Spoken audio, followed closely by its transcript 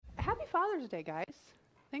Father's Day, guys.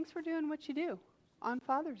 Thanks for doing what you do on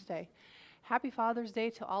Father's Day. Happy Father's Day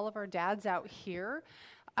to all of our dads out here.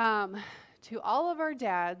 To all of our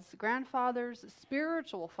dads, grandfathers,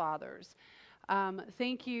 spiritual fathers,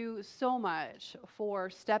 thank you so much for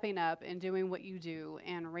stepping up and doing what you do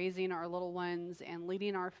and raising our little ones and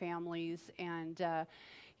leading our families. And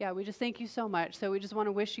yeah, we just thank you so much. So we just want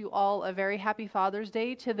to wish you all a very happy Father's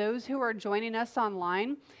Day. To those who are joining us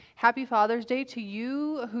online, happy Father's Day to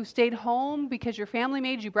you who stayed home because your family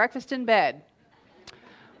made you breakfast in bed.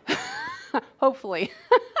 Hopefully.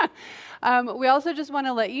 We also just want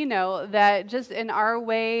to let you know that just in our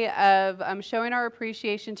way of showing our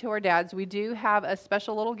appreciation to our dads, we do have a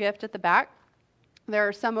special little gift at the back. There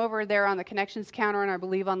are some over there on the connections counter, and I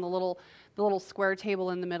believe on the little square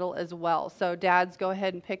table in the middle as well. So dads, go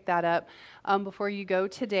ahead and pick that up before you go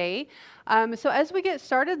today. So as we get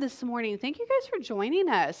started this morning, thank you guys for joining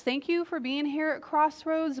us. Thank you for being here at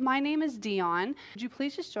Crossroads. My name is Dion. Would you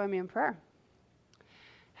please just join me in prayer?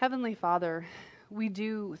 Heavenly Father, we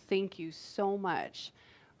do thank you so much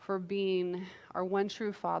for being our one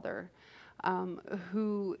true Father,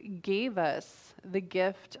 who gave us the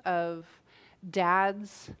gift of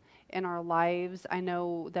dads in our lives. I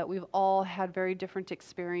know that we've all had very different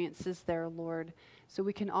experiences there, Lord, so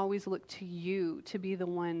we can always look to you to be the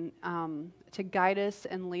one to guide us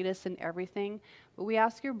and lead us in everything. But we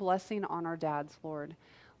ask your blessing on our dads, Lord.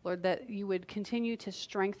 Lord, that you would continue to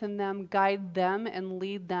strengthen them, guide them, and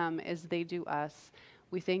lead them as they do us.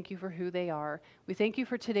 We thank you for who they are. We thank you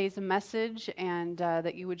for today's message, and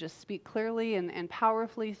that you would just speak clearly and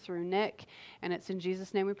powerfully through Nick. And it's in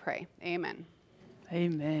Jesus' name we pray. Amen.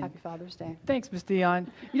 Amen. Happy Father's Day. Thanks, Miss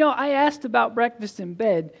Dion. You know, I asked about breakfast in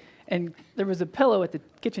bed, and there was a pillow at the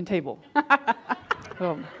kitchen table.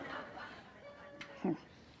 So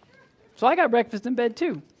I got breakfast in bed,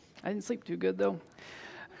 too. I didn't sleep too good, though.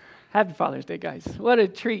 Happy Father's Day, guys. What a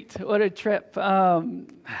treat. What a trip.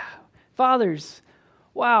 Fathers,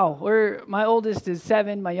 wow. My oldest is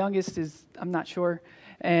 7. My youngest is, I'm not sure.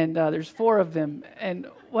 And there's 4 of them. And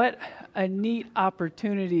what a neat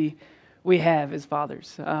opportunity we have as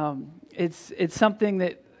fathers. It's something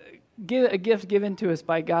that a gift given to us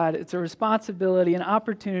by God. It's a responsibility, an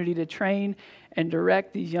opportunity to train and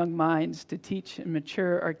direct these young minds to teach and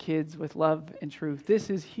mature our kids with love and truth. This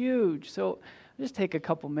is huge. So just take a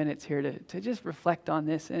couple minutes here to just reflect on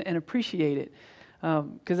this and appreciate it.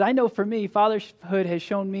 Because I know for me, fatherhood has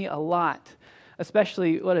shown me a lot,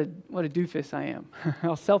 especially what a doofus I am,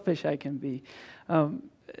 how selfish I can be.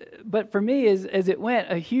 But for me, as it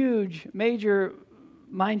went, a huge, major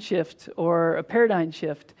mind shift or a paradigm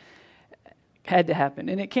shift had to happen.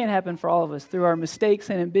 And it can happen for all of us through our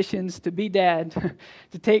mistakes and ambitions to be dad,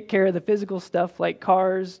 to take care of the physical stuff like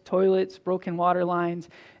cars, toilets, broken water lines,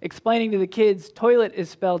 explaining to the kids, toilet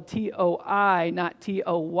is spelled T-O-I, not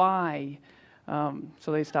T-O-Y.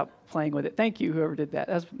 So they stopped playing with it. Thank you, whoever did that.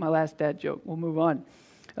 That's my last dad joke. We'll move on.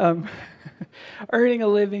 Earning a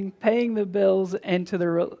living, paying the bills, and to the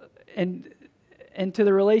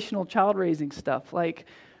relational child raising stuff, like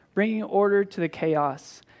bringing order to the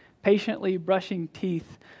chaos, patiently brushing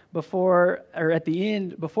teeth before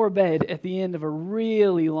bed at the end of a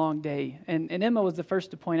really long day. And Emma was the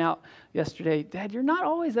first to point out yesterday, Dad, you're not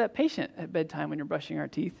always that patient at bedtime when you're brushing our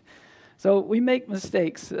teeth. So we make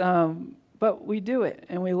mistakes, but we do it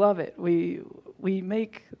and we love it. We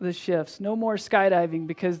make the shifts. No more skydiving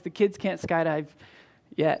because the kids can't skydive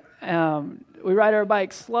yet. We ride our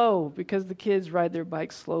bikes slow because the kids ride their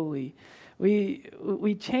bikes slowly.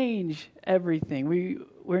 We change everything.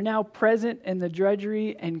 We're now present in the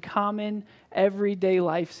drudgery and common everyday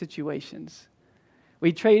life situations.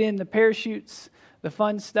 We trade in the parachutes, the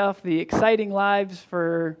fun stuff, the exciting lives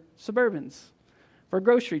for Suburbans, for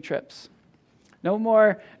grocery trips. No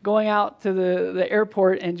more going out to the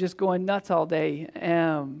airport and just going nuts all day.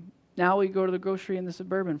 Now we go to the grocery in the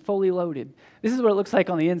Suburban, fully loaded. This is what it looks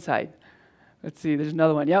like on the inside. Let's see, there's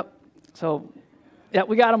another one. Yep. So, yeah,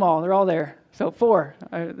 we got them all. They're all there. So 4.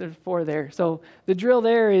 There's 4 there. So the drill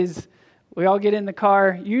there is we all get in the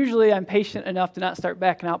car. Usually I'm patient enough to not start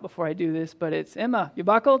backing out before I do this, but it's Emma, you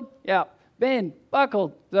buckled? Yeah. Ben,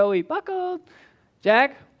 buckled. Zoe, buckled.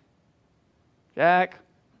 Jack?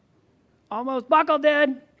 Almost buckled,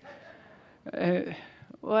 Dad.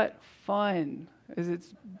 What fun.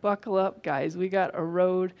 It's buckle up, guys. We got a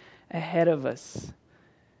road ahead of us.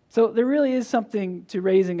 So there really is something to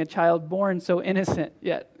raising a child born so innocent,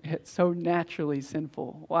 yet so naturally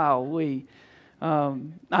sinful. Wow,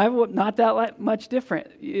 I'm not that much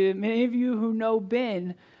different. Many of you who know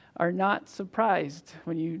Ben are not surprised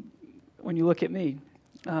when you look at me.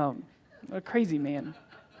 A crazy man.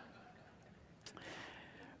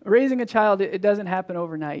 Raising a child, it doesn't happen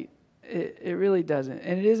overnight. It really doesn't.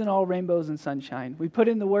 And it isn't all rainbows and sunshine. We put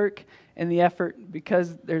in the work and the effort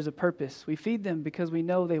because there's a purpose. We feed them because we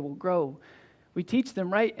know they will grow. We teach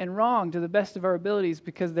them right and wrong to the best of our abilities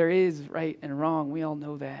because there is right and wrong. We all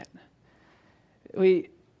know that. We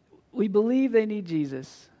believe they need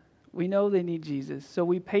Jesus. We know they need Jesus. So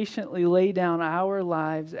we patiently lay down our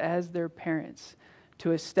lives as their parents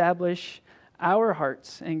to establish our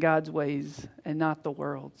hearts in God's ways and not the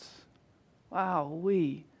world's. Wow,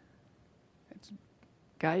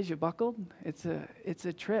 guys, you buckled? It's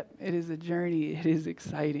a trip. It is a journey. It is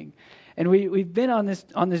exciting. And we've been on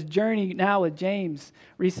this journey now with James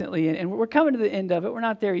recently, and we're coming to the end of it. We're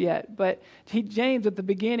not there yet. But James, at the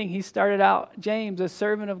beginning, he started out, James, a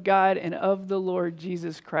servant of God and of the Lord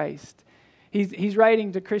Jesus Christ. He's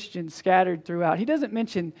writing to Christians scattered throughout. He doesn't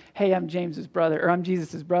mention, hey, I'm James's brother, or I'm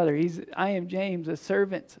Jesus' brother. I am James, a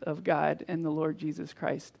servant of God and the Lord Jesus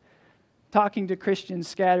Christ. Talking to Christians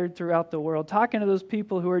scattered throughout the world, talking to those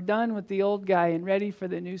people who are done with the old guy and ready for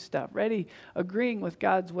the new stuff, agreeing with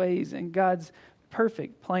God's ways and God's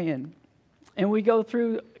perfect plan. And we go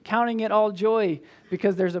through counting it all joy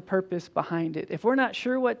because there's a purpose behind it. If we're not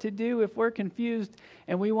sure what to do, if we're confused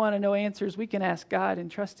and we want to know answers, we can ask God and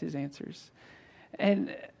trust His answers.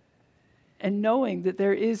 And knowing that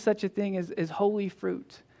there is such a thing as holy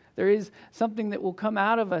fruit. There is something that will come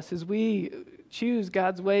out of us as we choose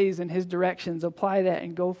God's ways and His directions, apply that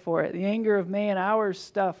and go for it. The anger of man, our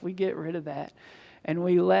stuff, we get rid of that. And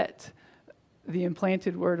we let the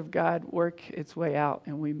implanted word of God work its way out,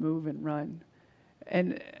 and we move and run.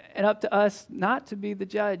 And up to us not to be the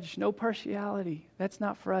judge, no partiality. That's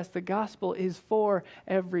not for us. The gospel is for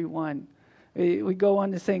everyone. We go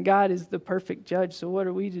on to saying God is the perfect judge, so what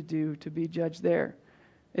are we to do to be judged there?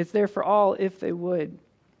 It's there for all if they would.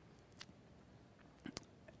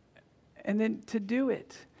 And then to do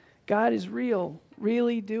it. God is real,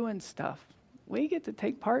 really doing stuff. We get to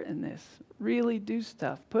take part in this, really do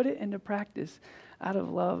stuff, put it into practice out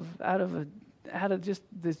of love, out of just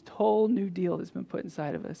this whole new deal that's been put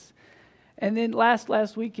inside of us. And then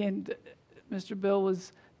last weekend, Mr. Bill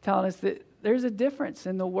was telling us that there's a difference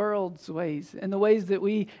in the world's ways, and the ways that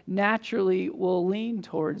we naturally will lean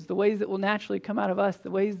towards, the ways that will naturally come out of us, the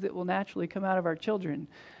ways that will naturally come out of our children,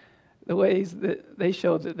 the ways that they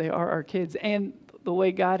show that they are our kids, and the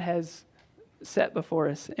way God has set before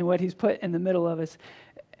us and what He's put in the middle of us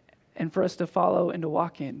and for us to follow and to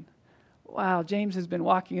walk in. Wow, James has been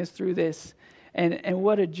walking us through this, and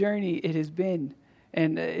what a journey it has been.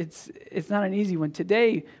 And it's not an easy one.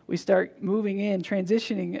 Today, we start moving in,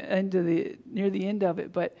 transitioning into near the end of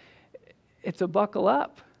it, but it's a buckle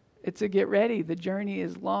up. It's a get ready. The journey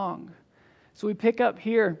is long. So we pick up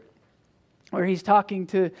here where he's talking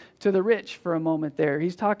to the rich for a moment there.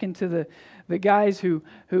 He's talking to the guys who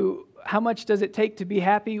how much does it take to be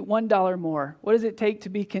happy? $1 more. What does it take to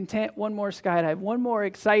be content? One more skydive. One more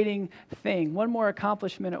exciting thing. One more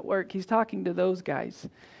accomplishment at work. He's talking to those guys.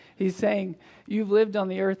 He's saying, you've lived on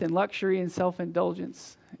the earth in luxury and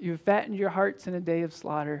self-indulgence. You've fattened your hearts in a day of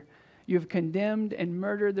slaughter. You've condemned and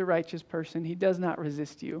murdered the righteous person. He does not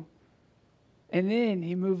resist you. And then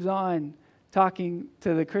he moves on, talking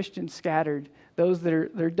to the Christians scattered, those that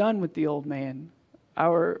are done with the old man,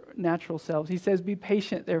 our natural selves. He says, be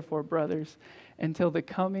patient, therefore, brothers, until the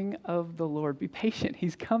coming of the Lord. Be patient.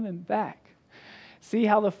 He's coming back. See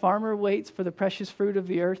how the farmer waits for the precious fruit of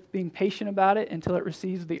the earth, being patient about it until it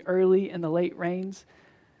receives the early and the late rains.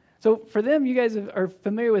 So for them, you guys are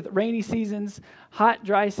familiar with rainy seasons, hot,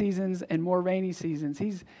 dry seasons, and more rainy seasons.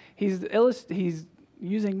 He's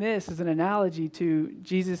using this as an analogy to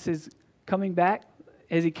Jesus' coming back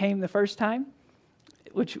as He came the first time,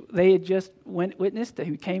 which they had just witnessed.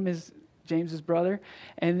 He came as James's brother,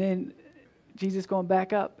 and then Jesus going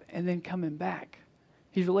back up and then coming back.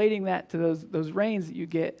 He's relating that to those rains that you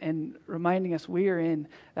get and reminding us we are in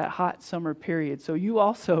that hot summer period. So you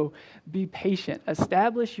also be patient.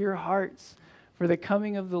 Establish your hearts, for the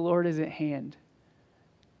coming of the Lord is at hand.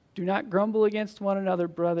 Do not grumble against one another,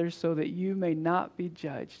 brothers, so that you may not be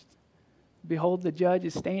judged. Behold, the judge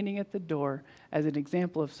is standing at the door as an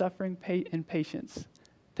example of suffering and patience.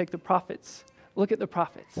 Take the prophets. Look at the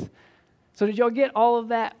prophets. So did y'all get all of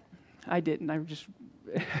that? I didn't.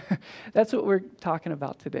 That's what we're talking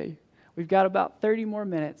about today. We've got about 30 more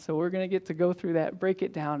minutes, so we're going to get to go through that, break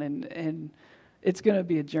it down, and it's going to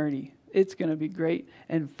be a journey. It's going to be great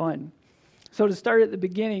and fun. So to start at the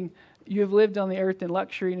beginning, you have lived on the earth in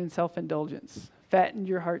luxury and in self-indulgence. Fattened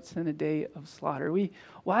your hearts in a day of slaughter.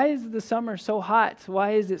 Why is the summer so hot?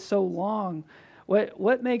 Why is it so long?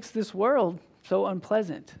 What makes this world so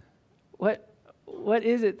unpleasant? What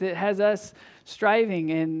is it that has us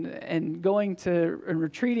striving and going to and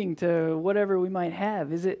retreating to whatever we might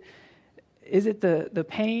have? Is it the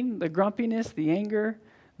pain, the grumpiness, the anger,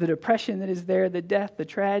 the depression that is there, the death, the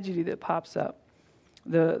tragedy that pops up,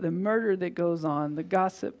 the murder that goes on, the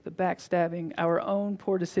gossip, the backstabbing, our own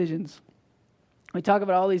poor decisions? We talk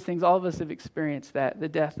about all these things. All of us have experienced that, the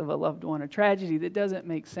death of a loved one, a tragedy that doesn't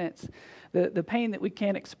make sense, the pain that we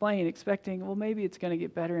can't explain, expecting, well, maybe it's going to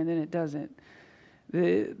get better, and then it doesn't.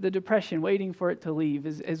 The depression, waiting for it to leave,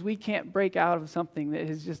 as we can't break out of something that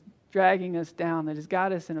is just dragging us down, that has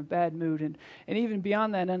got us in a bad mood, and even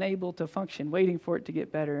beyond that, unable to function, waiting for it to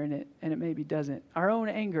get better, and it maybe doesn't. Our own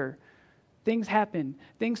anger, things happen,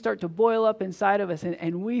 things start to boil up inside of us,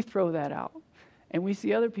 and we throw that out. And we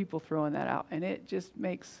see other people throwing that out, and it just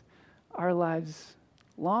makes our lives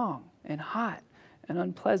long and hot and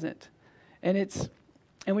unpleasant. And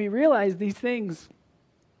we realize these things,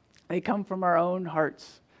 they come from our own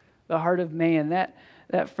hearts, the heart of man.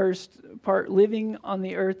 That first part, living on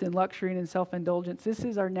the earth in luxury and in self-indulgence, this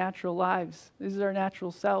is our natural lives. This is our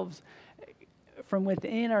natural selves. From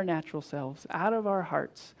within our natural selves, out of our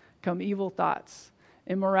hearts, come evil thoughts,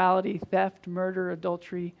 immorality, theft, murder,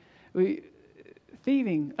 adultery,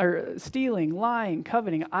 thieving, or stealing, lying,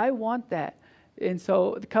 coveting. I want that. And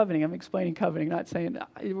so the coveting, I'm explaining coveting, not saying,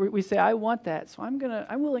 we say, I want that, so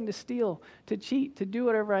I'm willing to steal, to cheat, to do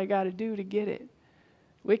whatever I got to do to get it.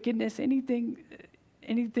 Wickedness, anything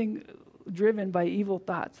driven by evil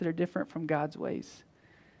thoughts that are different from God's ways.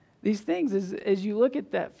 These things, as you look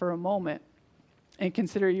at that for a moment and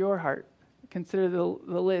consider your heart, consider the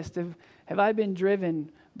list of, have I been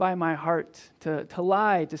driven by my heart to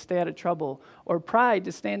lie, to stay out of trouble, or pride,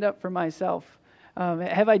 to stand up for myself?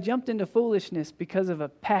 Have I jumped into foolishness because of a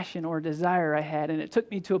passion or desire I had, and it took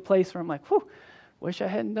me to a place where I'm like, whew, wish I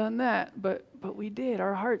hadn't done that, but we did.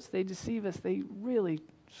 Our hearts, they deceive us. They really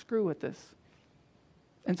screw with us.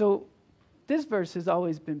 And so this verse has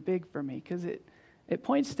always been big for me because it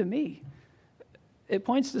points to me. It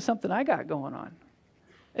points to something I got going on.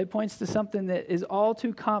 It points to something that is all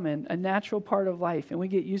too common, a natural part of life, and we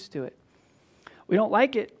get used to it. We don't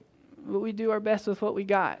like it, but we do our best with what we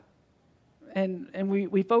got. And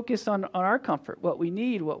we focus on our comfort, what we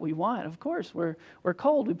need, what we want. Of course, we're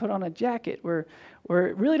cold, we put on a jacket. We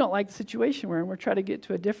really don't like the situation we're in. We're trying to get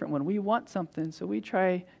to a different one. We want something, so we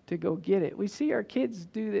try to go get it. We see our kids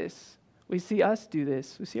do this. We see us do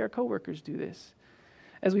this. We see our coworkers do this.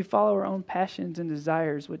 As we follow our own passions and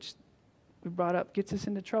desires, which we brought up, gets us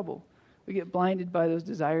into trouble. We get blinded by those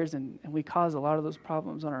desires, and we cause a lot of those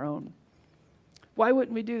problems on our own. Why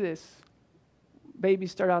wouldn't we do this?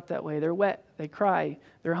 Babies start out that way. They're wet, they cry.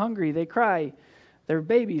 They're hungry, they cry. They're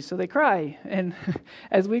babies, so they cry. And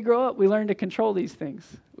as we grow up, we learn to control these things.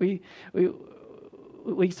 We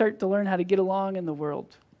start to learn how to get along in the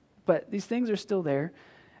world. But these things are still there.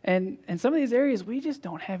 And some of these areas we just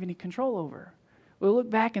don't have any control over. We'll look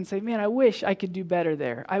back and say, man, I wish I could do better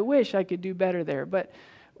there. I wish I could do better there. But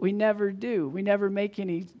we never do. We never make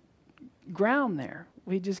any ground there.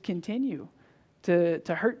 We just continue to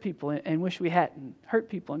hurt people and wish we hadn't. Hurt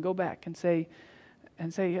people and go back and say,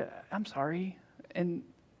 I'm sorry, and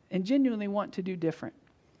genuinely want to do different.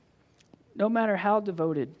 No matter how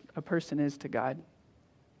devoted a person is to God,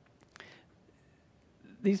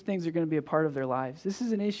 these things are going to be a part of their lives. This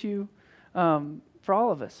is an issue for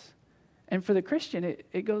all of us. And for the Christian,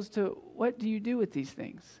 it goes to, what do you do with these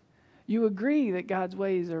things? You agree that God's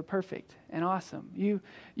ways are perfect and awesome.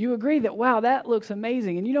 You agree that, wow, that looks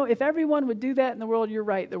amazing. And if everyone would do that in the world, you're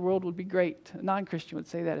right, the world would be great. A non-Christian would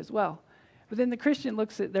say that as well. But then the Christian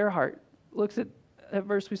looks at their heart, looks at that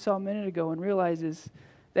verse we saw a minute ago and realizes,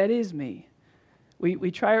 that is me.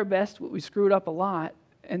 We try our best, but we screw it up a lot,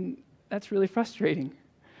 and that's really frustrating.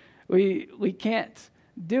 We can't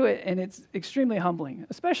do it, and it's extremely humbling,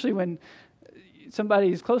 especially when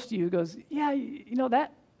somebody is close to you goes, yeah,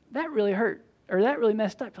 that really hurt, or that really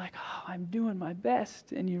messed up. You're like, oh, I'm doing my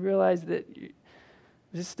best, and you realize that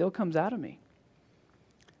this still comes out of me.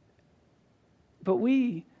 But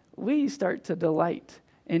we start to delight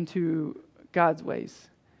into God's ways.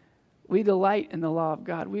 We delight in the law of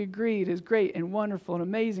God. We agree it is great and wonderful and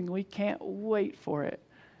amazing. We can't wait for it.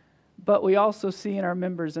 But we also see in our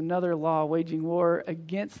members another law waging war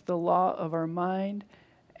against the law of our mind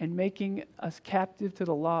and making us captive to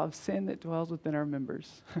the law of sin that dwells within our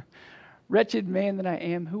members. Wretched man that I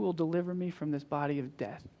am, who will deliver me from this body of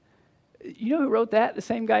death? You know who wrote that? The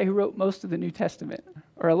same guy who wrote most of the New Testament,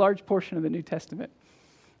 or a large portion of the New Testament.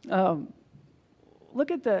 Look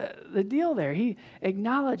at the deal there. He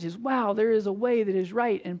acknowledges, wow, there is a way that is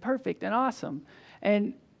right and perfect and awesome.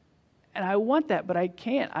 And I want that, but I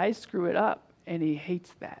can't. I screw it up. and he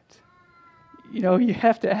hates that. You know, you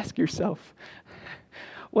have to ask yourself,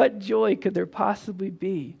 what joy could there possibly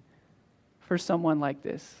be for someone like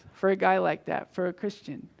this, for a guy like that, for a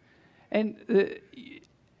Christian? And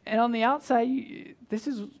on the outside, this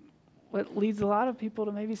is what leads a lot of people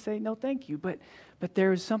to maybe say, no, thank you. But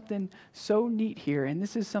there is something so neat here, and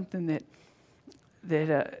this is something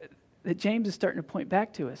that James is starting to point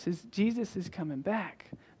back to us, is Jesus is coming back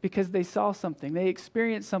because they saw something. They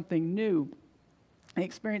experienced something new. They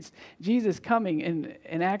experienced Jesus coming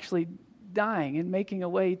and actually dying and making a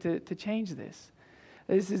way to change this.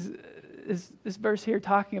 This is this verse here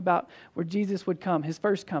talking about where Jesus would come, his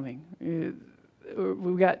first coming.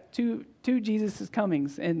 We've got two Jesus'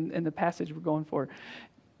 comings in the passage we're going for.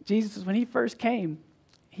 Jesus, when he first came,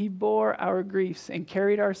 he bore our griefs and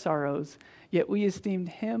carried our sorrows, yet we esteemed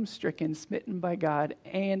him stricken, smitten by God,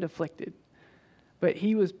 and afflicted. But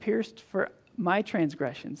he was pierced for my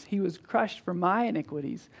transgressions. He was crushed for my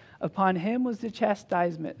iniquities. Upon him was the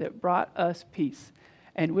chastisement that brought us peace.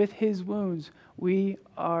 And with his wounds we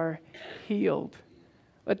are healed.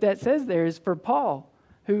 What that says there is for Paul,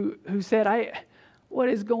 who said, what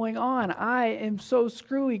is going on? I am so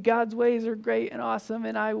screwy. God's ways are great and awesome,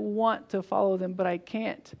 and I want to follow them, but I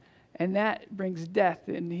can't. And that brings death.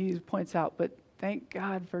 And he points out, but thank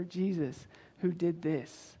God for Jesus who did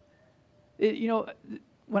this.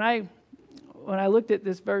 When I looked at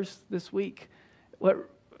this verse this week, what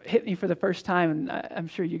hit me for the first time, and I'm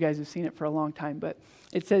sure you guys have seen it for a long time, but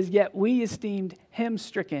it says, yet we esteemed him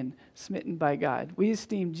stricken, smitten by God. We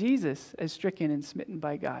esteemed Jesus as stricken and smitten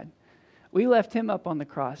by God. We left him up on the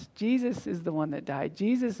cross. Jesus is the one that died.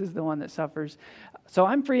 Jesus is the one that suffers. So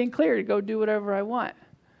I'm free and clear to go do whatever I want.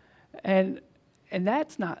 And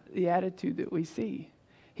that's not the attitude that we see.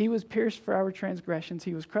 He was pierced for our transgressions.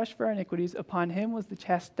 He was crushed for our iniquities. Upon him was the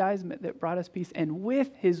chastisement that brought us peace. And with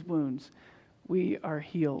his wounds, we are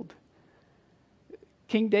healed.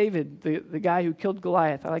 King David, the guy who killed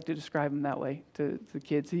Goliath, I like to describe him that way to the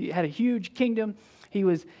kids. He had a huge kingdom. He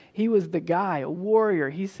was the guy, a warrior.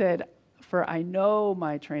 He said, for I know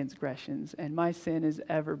my transgressions, and my sin is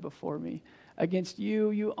ever before me. Against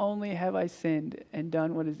you only have I sinned and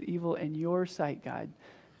done what is evil in your sight, God,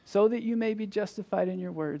 so that you may be justified in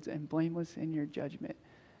your words and blameless in your judgment.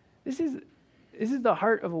 This is the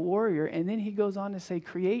heart of a warrior. And then he goes on to say,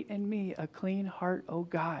 create in me a clean heart, O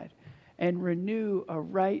God, and renew a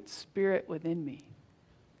right spirit within me.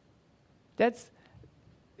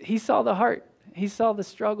 He saw the heart. He saw the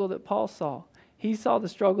struggle that Paul saw. He saw the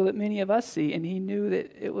struggle that many of us see, and he knew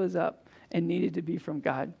that it was up and needed to be from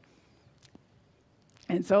God.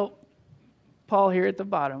 And so Paul here at the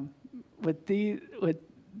bottom, with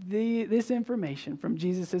this information from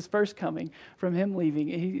Jesus' first coming, from him leaving,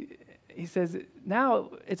 he says, now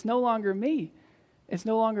it's no longer me. It's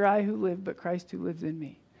no longer I who live, but Christ who lives in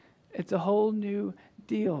me. It's a whole new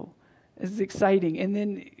deal. This is exciting. And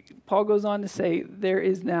then Paul goes on to say, there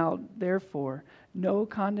is now, therefore, no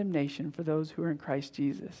condemnation for those who are in Christ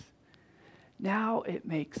Jesus. Now it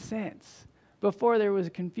makes sense. Before there was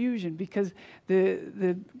confusion because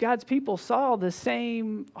the God's people saw the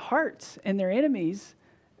same hearts in their enemies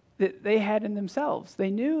that they had in themselves.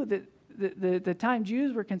 They knew that the time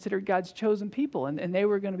Jews were considered God's chosen people, and they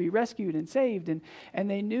were going to be rescued and saved, and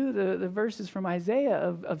they knew the verses from Isaiah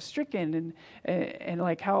of stricken and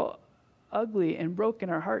like how ugly and broken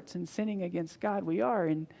our hearts and sinning against God we are.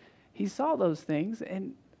 And he saw those things,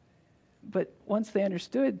 but once they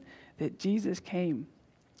understood that Jesus came,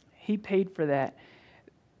 he paid for that,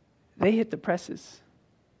 they hit the presses.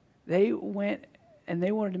 They went and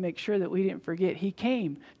they wanted to make sure that we didn't forget. He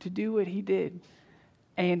came to do what he did,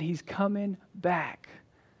 and he's coming back.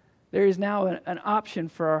 There is now an option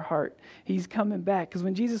for our heart. He's coming back. Because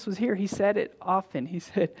when Jesus was here, he said it often. He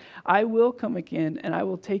said, I will come again, and I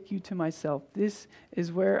will take you to myself. This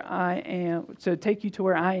is where I am. So take you to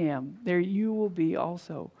where I am. There you will be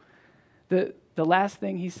also. The last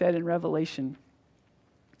thing he said in Revelation,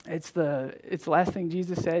 it's the last thing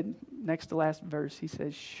Jesus said, next to last verse. He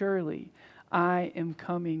says, surely I am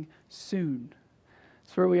coming soon.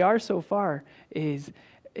 So where we are so far is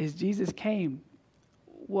Jesus came,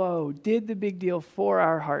 did the big deal for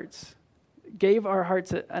our hearts, gave our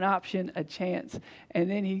hearts an option, a chance, and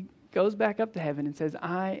then he goes back up to heaven and says,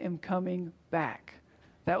 I am coming back.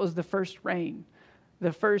 That was the first reign,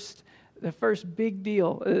 the first big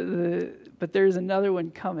deal, but there's another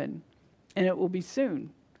one coming, and it will be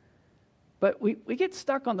soon. But we get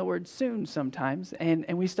stuck on the word soon sometimes,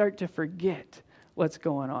 and we start to forget what's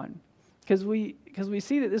going on. Because we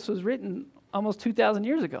see that this was written almost 2,000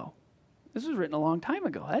 years ago. This was written a long time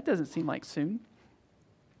ago. That doesn't seem like soon.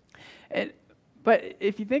 But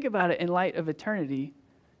if you think about it in light of eternity,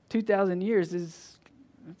 2,000 years it's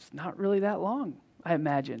not really that long, I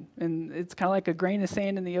imagine. And it's kind of like a grain of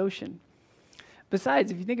sand in the ocean.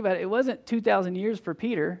 Besides, if you think about it, it wasn't 2,000 years for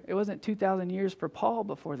Peter. It wasn't 2,000 years for Paul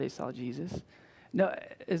before they saw Jesus. No,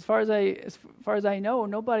 as far as I know,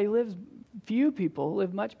 few people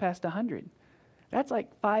live much past 100. That's like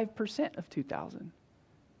 5% of 2,000.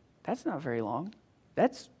 That's not very long.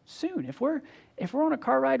 That's soon. If we're on a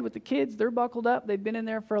car ride with the kids, they're buckled up, they've been in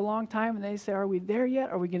there for a long time, and they say, are we there yet?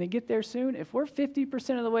 Are we going to get there soon? If we're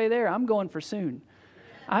 50% of the way there, I'm going for soon.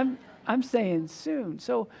 I'm saying soon.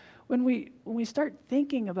 So when we start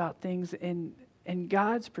thinking about things in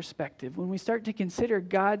God's perspective, when we start to consider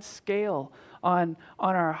God's scale on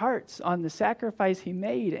our hearts, on the sacrifice he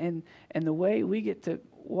made and the way we get to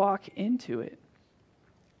walk into it,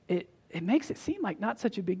 it makes it seem like not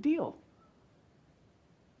such a big deal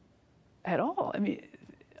at all. I mean,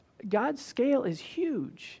 God's scale is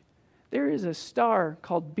huge. There is a star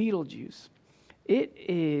called Betelgeuse. It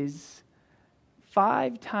is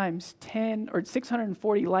 5 times 10 or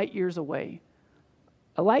 640 light years away.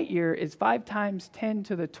 A light year is 5 times 10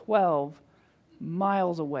 to the 12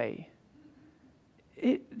 miles away.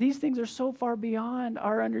 These things are so far beyond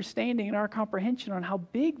our understanding and our comprehension on how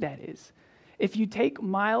big that is. If you take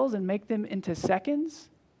miles and make them into seconds,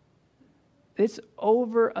 it's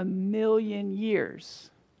over 1 million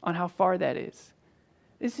years on how far that is.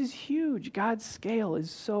 This is huge. God's scale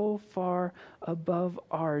is so far above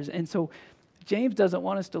ours. And so James doesn't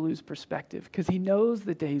want us to lose perspective because he knows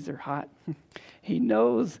the days are hot. He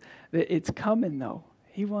knows that it's coming, though.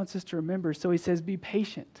 He wants us to remember. So he says, be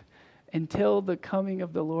patient until the coming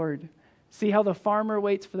of the Lord. See how the farmer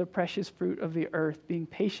waits for the precious fruit of the earth, being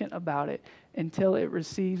patient about it until it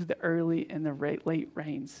receives the early and the late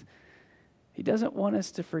rains. He doesn't want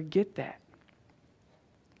us to forget that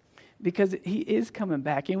because he is coming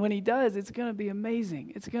back. And when he does, it's going to be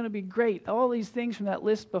amazing. It's going to be great. All these things from that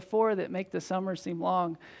list before that make the summer seem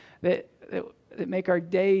long, that make our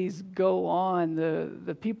days go on,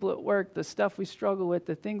 the people at work, the stuff we struggle with,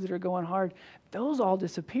 the things that are going hard, those all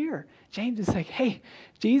disappear. James is like, hey,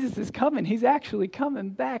 Jesus is coming. He's actually coming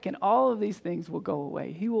back, and all of these things will go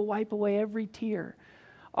away. He will wipe away every tear.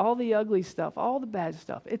 All the ugly stuff, all the bad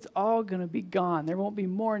stuff, it's all going to be gone. There won't be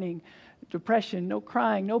mourning, depression, no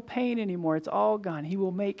crying, no pain anymore. It's all gone. He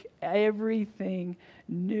will make everything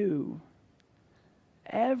new.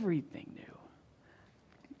 Everything new.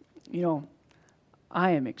 You know,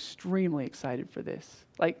 I am extremely excited for this.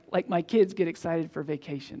 Like my kids get excited for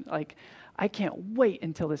vacation. Like, I can't wait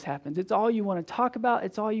until this happens. It's all you want to talk about.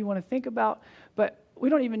 It's all you want to think about. But we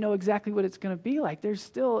don't even know exactly what it's going to be like. It's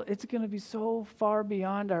going to be so far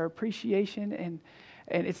beyond our appreciation, and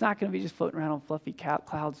it's not going to be just floating around on fluffy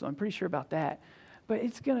clouds, so I'm pretty sure about that. But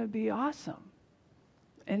it's going to be awesome.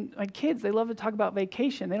 And my kids, they love to talk about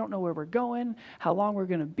vacation. They don't know where we're going, how long we're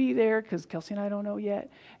going to be there, because Kelsey and I don't know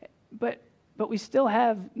yet. But we still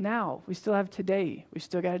have now. We still have today. We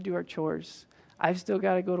still got to do our chores. I've still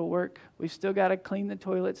got to go to work. We've still got to clean the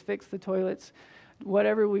toilets, fix the toilets,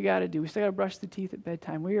 whatever we got to do. We still got to brush the teeth at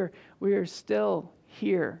bedtime. We are still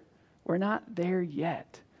here. We're not there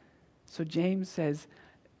yet. So James says,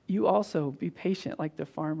 you also be patient like the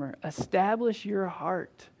farmer. Establish your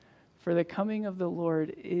heart, for the coming of the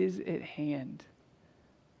Lord is at hand.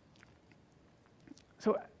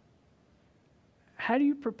 So how do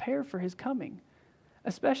you prepare for his coming?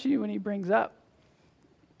 Especially when he brings up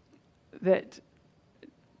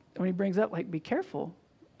like, be careful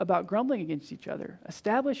about grumbling against each other.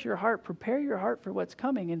 Establish your heart, prepare your heart for what's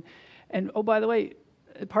coming. And oh, by the way,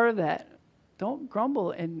 part of that, don't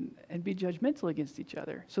grumble and be judgmental against each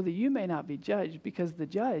other so that you may not be judged, because the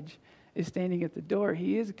judge is standing at the door.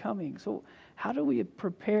 He is coming. So how do we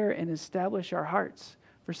prepare and establish our hearts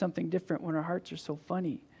for something different when our hearts are so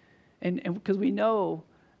funny? And because we know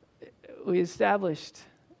we established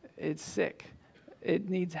it's sick. It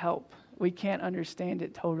needs help. We can't understand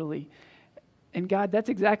it totally. And God, that's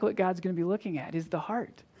exactly what God's going to be looking at, is the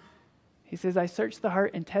heart. He says, I search the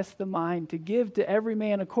heart and test the mind to give to every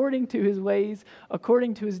man according to his ways,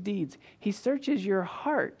 according to his deeds. He searches your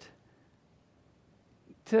heart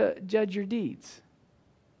to judge your deeds.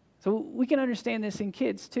 So we can understand this in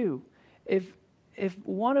kids too. If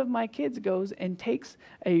one of my kids goes and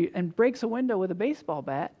and breaks a window with a baseball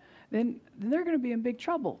bat, then they're going to be in big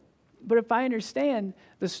trouble. But if I understand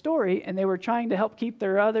the story and they were trying to help keep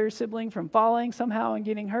their other sibling from falling somehow and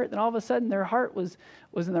getting hurt, then all of a sudden their heart was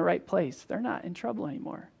in the right place. They're not in trouble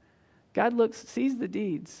anymore. God sees the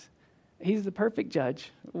deeds. He's the perfect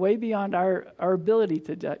judge, way beyond our ability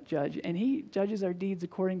to judge. And he judges our deeds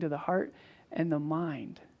according to the heart and the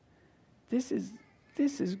mind. this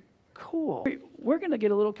is cool. We're going to get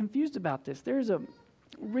a little confused about this. There's a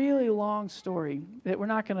really long story that I'm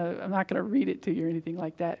not going to read it to you or anything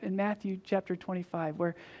like that, in Matthew chapter 25,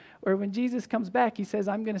 where when Jesus comes back, he says,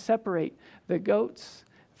 I'm going to separate the goats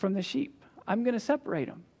from the sheep. I'm going to separate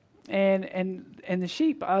them. And the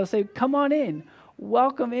sheep, I'll say, come on in.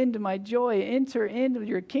 Welcome into my joy. Enter into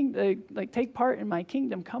your kingdom. Like, take part in my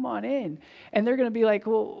kingdom. Come on in. And they're going to be like,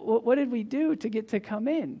 well, what did we do to get to come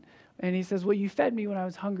in? And he says, well, you fed me when I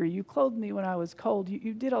was hungry. You clothed me when I was cold.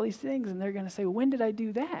 You did all these things. And they're going to say, well, when did I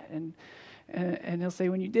do that? And he'll say,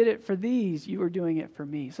 when you did it for these, you were doing it for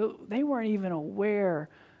me. So they weren't even aware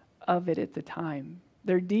of it at the time.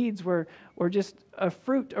 Their deeds were just a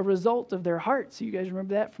fruit, a result of their hearts. You guys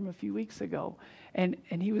remember that from a few weeks ago. And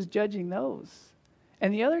he was judging those.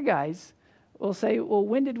 And the other guys will say, well,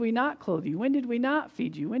 when did we not clothe you? When did we not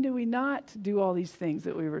feed you? When did we not do all these things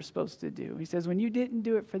that we were supposed to do? He says, when you didn't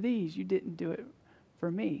do it for these, you didn't do it for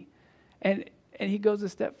me. And he goes a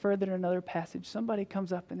step further in another passage. Somebody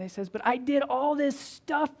comes up and they says, but I did all this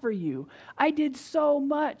stuff for you. I did so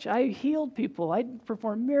much. I healed people. I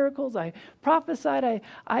performed miracles. I prophesied.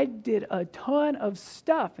 I did a ton of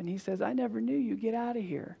stuff. And he says, I never knew you. Get out of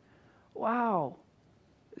here. Wow.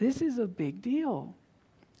 This is a big deal.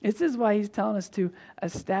 This is why he's telling us to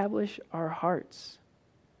establish our hearts.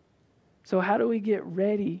 So how do we get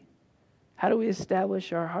ready? How do we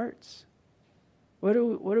establish our hearts? What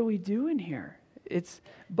are we doing here? It's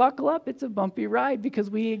buckle up. It's a bumpy ride because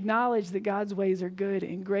we acknowledge that God's ways are good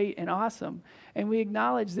and great and awesome. And we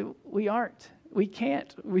acknowledge that we aren't. We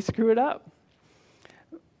can't. We screw it up.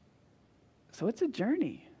 So it's a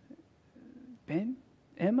journey. Ben,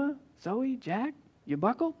 Emma, Zoe, Jack, you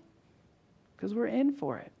buckle? Because we're in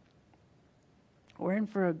for it. We're in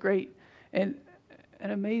for a great and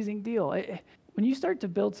an amazing deal. When you start to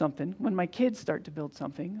build something, when my kids start to build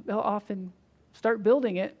something, they'll often start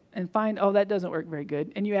building it and find, oh, that doesn't work very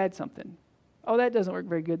good, and you add something. Oh, that doesn't work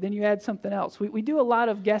very good, then you add something else. We do a lot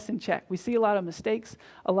of guess and check. We see a lot of mistakes,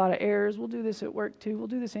 a lot of errors. We'll do this at work too. We'll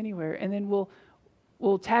do this anywhere, and then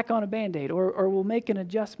we'll tack on a Band-Aid or we'll make an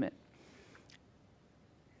adjustment.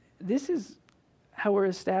 This is how we're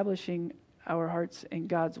establishing our hearts in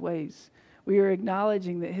God's ways. We are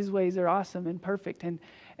acknowledging that his ways are awesome and perfect. And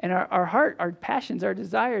our heart, our passions, our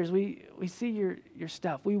desires, we see your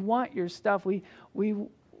stuff. We want your stuff. We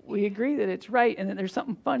agree that it's right and that there's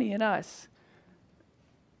something funny in us.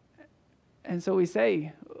 And so we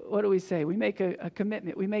say, what do we say? We make a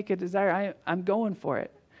commitment. We make a desire. I'm going for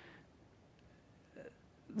it.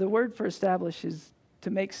 The word for establish is to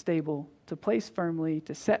make stable, to place firmly,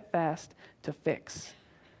 to set fast, to fix.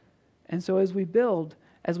 And so as we build,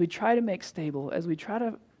 as we try to make stable, as we try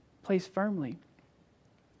to place firmly,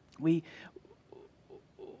 we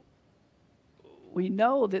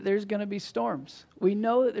know that there's going to be storms. We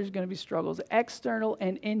know that there's going to be struggles, external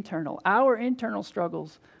and internal. Our internal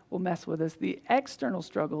struggles will mess with us. The external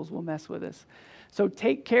struggles will mess with us. So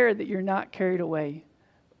take care that you're not carried away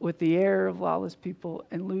with the error of lawless people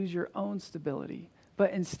and lose your own stability.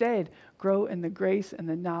 But instead, grow in the grace and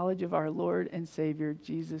the knowledge of our Lord and Savior,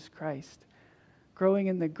 Jesus Christ. Growing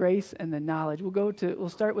in the grace and the knowledge. We'll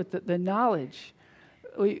start with the knowledge.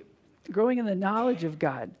 Growing in the knowledge of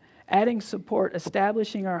God. Adding support,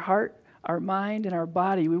 establishing our heart, our mind, and our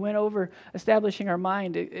body. We went over establishing our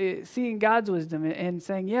mind, seeing God's wisdom and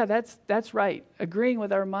saying, yeah, that's right. Agreeing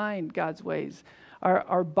with our mind, God's ways.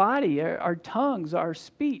 Our body, our tongues, our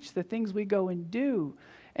speech, the things we go and do.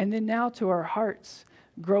 And then now to our hearts,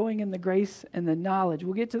 growing in the grace and the knowledge.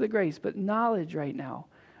 We'll get to the grace, but knowledge right now.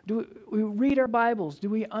 Do we read our Bibles? Do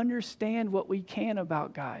we understand what we can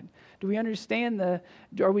about God? Do we understand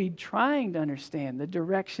are we trying to understand the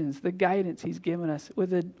directions, the guidance he's given us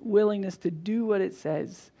with a willingness to do what it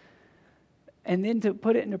says? And then to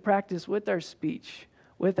put it into practice with our speech,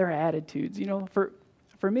 with our attitudes. You know,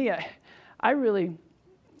 for me, I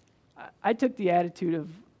took the attitude of,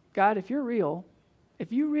 God, if you're real,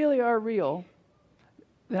 if you really are real,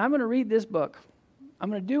 then I'm going to read this book. I'm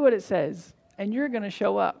going to do what it says, and you're going to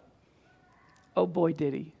show up. Oh, boy,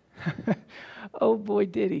 did he. Oh, boy,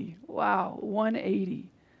 did he. Wow, 180.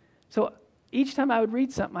 So each time I would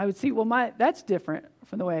read something, I would see, well, that's different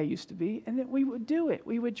from the way I used to be, and then we would do it.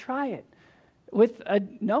 We would try it with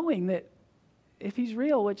knowing that if he's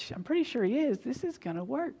real, which I'm pretty sure he is, this is going to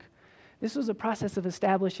work. This was a process of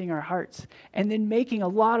establishing our hearts and then making a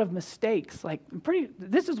lot of mistakes. Like,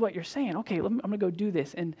 this is what you're saying. Okay, I'm going to go do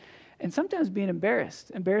this. And sometimes being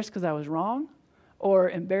embarrassed because I was wrong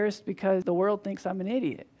or embarrassed because the world thinks I'm an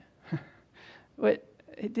idiot. But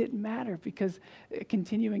It didn't matter because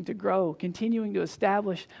continuing to grow, continuing to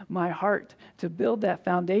establish my heart, to build that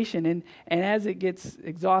foundation. And as it gets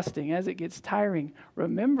exhausting, as it gets tiring,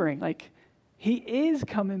 remembering like he is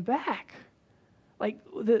coming back. Like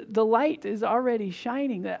the light is already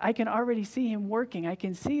shining, that I can already see him working. I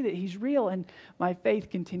can see that he's real, and my faith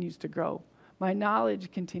continues to grow. My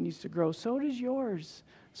knowledge continues to grow. So does yours.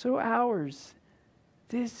 So ours.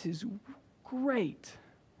 This is great.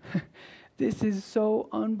 This is so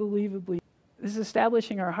unbelievably. This is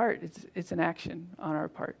establishing our heart. It's an action on our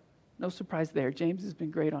part. No surprise there. James has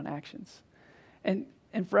been great on actions. And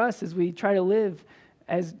for us, as we try to live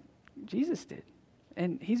as Jesus did,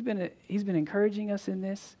 and he's been encouraging us in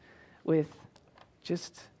this with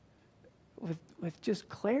just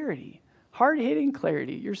clarity, hard-hitting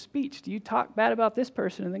clarity. Your speech. Do you talk bad about this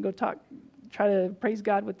person and then go try to praise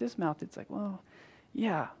God with this mouth? It's like, well,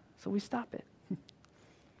 yeah. So we stop it.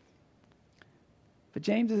 But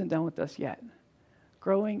James isn't done with us yet.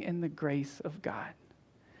 Growing in the grace of God.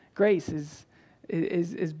 Grace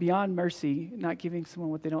is beyond mercy, not giving someone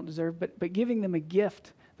what they don't deserve, but giving them a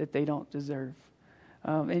gift that they don't deserve.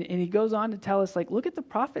 And he goes on to tell us, like, look at the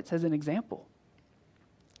prophets as an example.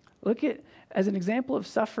 Look at as an example of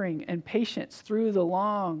suffering and patience through the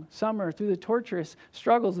long summer, through the torturous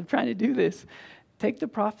struggles of trying to do this. Take the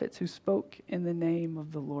prophets who spoke in the name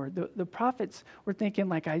of the Lord. The prophets were thinking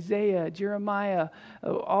like Isaiah, Jeremiah,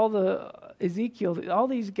 all the Ezekiel, all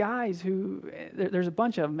these guys who, there's a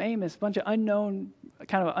bunch of them, Amos, a bunch of unknown,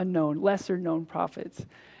 lesser known prophets.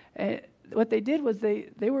 And what they did was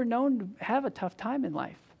they were known to have a tough time in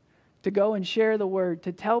life, to go and share the word,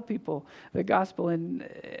 to tell people the gospel, and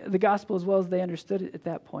the gospel as well as they understood it at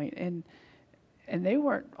that point. And they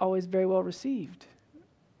weren't always very well received.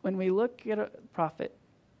 When we look at a prophet,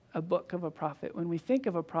 a book of a prophet, when we think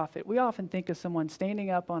of a prophet, we often think of someone standing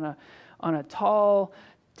up on a tall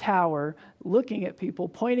tower, looking at people,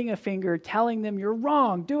 pointing a finger, telling them, you're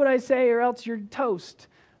wrong, do what I say or else you're toast.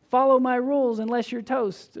 Follow my rules unless you're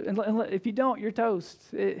toast. If you don't, you're toast.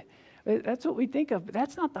 That's what we think of, but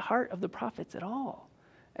that's not the heart of the prophets at all.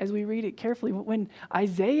 As we read it carefully, when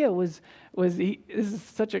Isaiah this is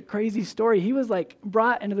such a crazy story. He was like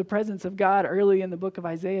brought into the presence of God early in the book of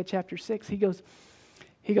Isaiah chapter 6. He goes,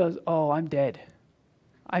 oh, I'm dead.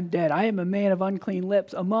 I'm dead. I am a man of unclean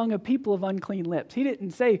lips among a people of unclean lips. He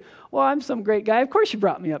didn't say, well, I'm some great guy. Of course you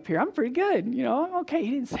brought me up here. I'm pretty good. I'm okay.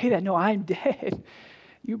 He didn't say that. No, I'm dead.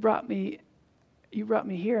 You brought me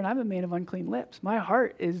here, and I'm a man of unclean lips. My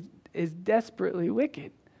heart is desperately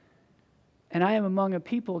wicked. And I am among a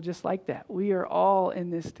people just like that. We are all in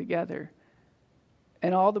this together.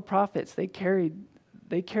 And all the prophets, they carried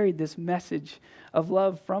this message of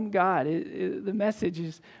love from God. The message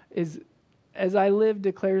is, as I live,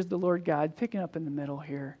 declares the Lord God, picking up in the middle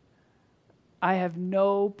here. I have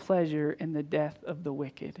no pleasure in the death of the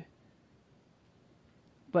wicked,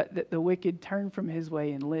 but that the wicked turn from his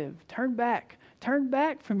way and live. Turn back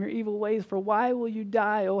from your evil ways, for why will you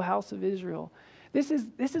die, O house of Israel? This is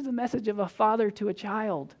the message of a father to a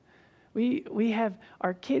child. We have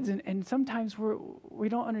our kids, and sometimes we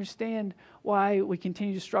don't understand why we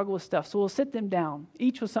continue to struggle with stuff. So we'll sit them down,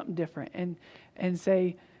 each with something different, and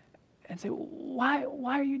say, why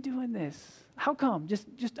are you doing this? How come? Just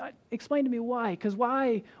explain to me why. Because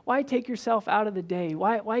why take yourself out of the day?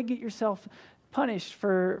 Why get yourself punished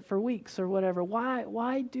for weeks or whatever?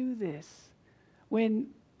 Why do this when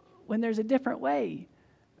there's a different way?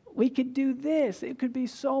 We could do this. It could be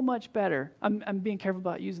so much better. I'm being careful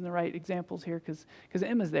about using the right examples here because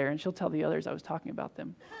Emma's there and she'll tell the others I was talking about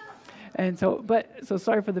them. And so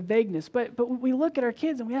sorry for the vagueness. But we look at our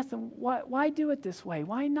kids and we ask them, why do it this way?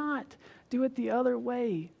 Why not do it the other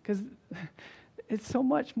way? Because it's so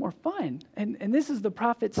much more fun. And this is the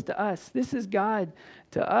prophets to us. This is God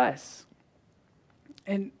to us.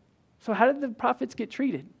 And so how did the prophets get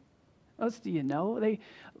treated? Most do you know? They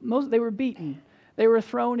were beaten. They were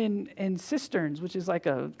thrown in cisterns, which is like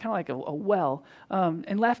kind of like a well,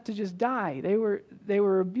 and left to just die. They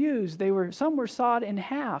were abused. Some were sawed in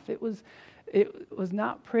half. It was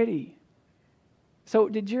not pretty. So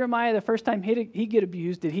did Jeremiah, the first time he get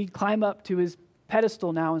abused, did he climb up to his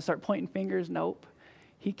pedestal now and start pointing fingers? Nope.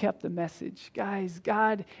 He kept the message. Guys,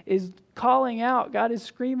 God is calling out. God is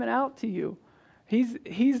screaming out to you.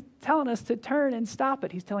 He's telling us to turn and stop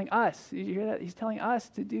it. He's telling us. Did you hear that? He's telling us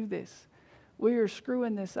to do this. We are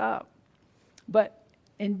screwing this up. But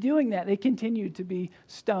in doing that, they continued to be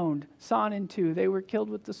stoned, sawn in two. They were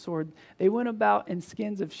killed with the sword. They went about in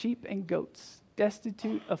skins of sheep and goats,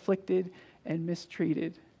 destitute, afflicted, and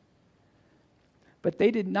mistreated. But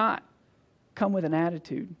they did not come with an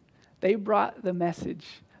attitude. They brought the message.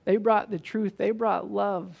 They brought the truth. They brought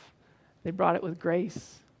love. They brought it with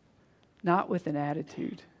grace, not with an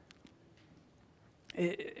attitude.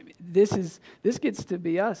 This gets to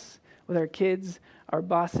be us with our kids, our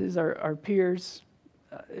bosses, our peers.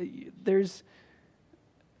 There's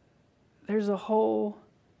a whole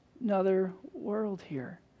nother world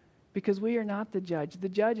here because we are not the judge. The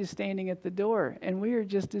judge is standing at the door, and we are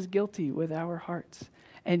just as guilty with our hearts.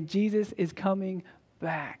 And Jesus is coming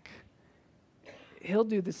back. He'll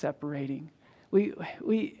do the separating. We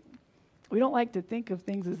don't like to think of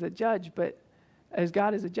things as a judge, but as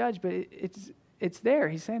God is a judge, but it's there.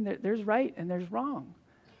 He's saying that there's right and there's wrong.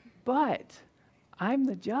 But I'm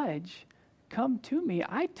the judge. Come to me.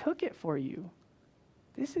 I took it for you.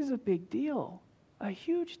 This is a big deal, a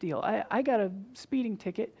huge deal. I got a speeding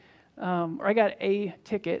ticket, or I got a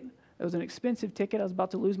ticket. It was an expensive ticket. I was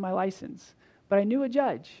about to lose my license. But I knew a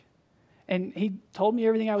judge. And he told me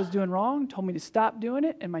everything I was doing wrong, told me to stop doing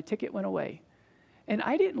it, and my ticket went away. And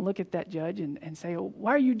I didn't look at that judge and say, oh,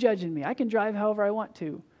 why are you judging me? I can drive however I want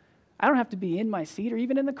to. I don't have to be in my seat or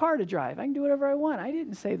even in the car to drive. I can do whatever I want. I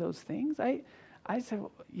didn't say those things. I said,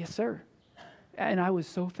 well, yes, sir. And I was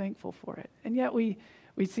so thankful for it. And yet we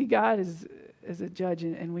see God as a judge,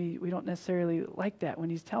 and we don't necessarily like that when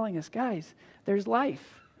he's telling us, guys, there's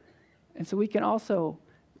life. And so we can also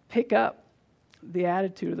pick up the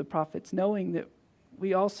attitude of the prophets, knowing that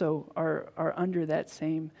we also are under that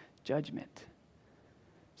same judgment.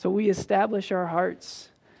 So we establish our hearts.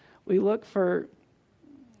 We look for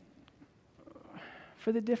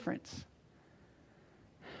the difference.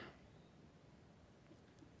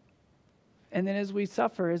 And then as we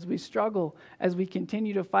suffer, as we struggle, as we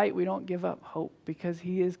continue to fight, we don't give up hope because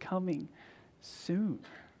he is coming soon.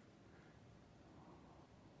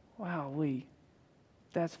 Wow,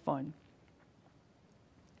 that's fun.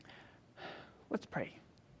 Let's pray.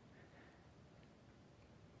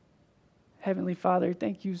 Heavenly Father,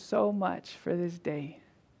 thank you so much for this day.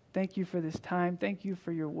 Thank you for this time. Thank you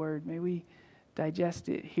for your word. May we digest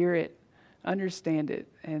it, hear it, understand it,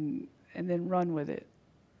 and then run with it.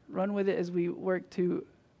 Run with it as we work to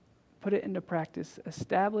put it into practice,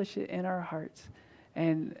 establish it in our hearts,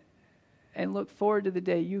 and look forward to the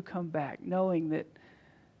day you come back, knowing that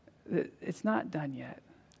it's not done yet,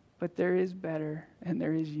 but there is better and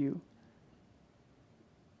there is you.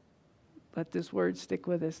 Let this word stick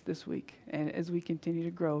with us this week, and as we continue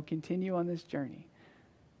to grow, continue on this journey.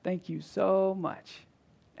 Thank you so much.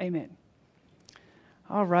 Amen.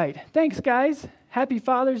 All right. Thanks, guys. Happy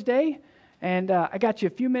Father's Day. And I got you a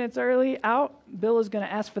few minutes early out. Bill is going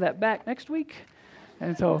to ask for that back next week.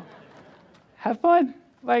 And so have fun.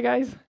 Bye, guys.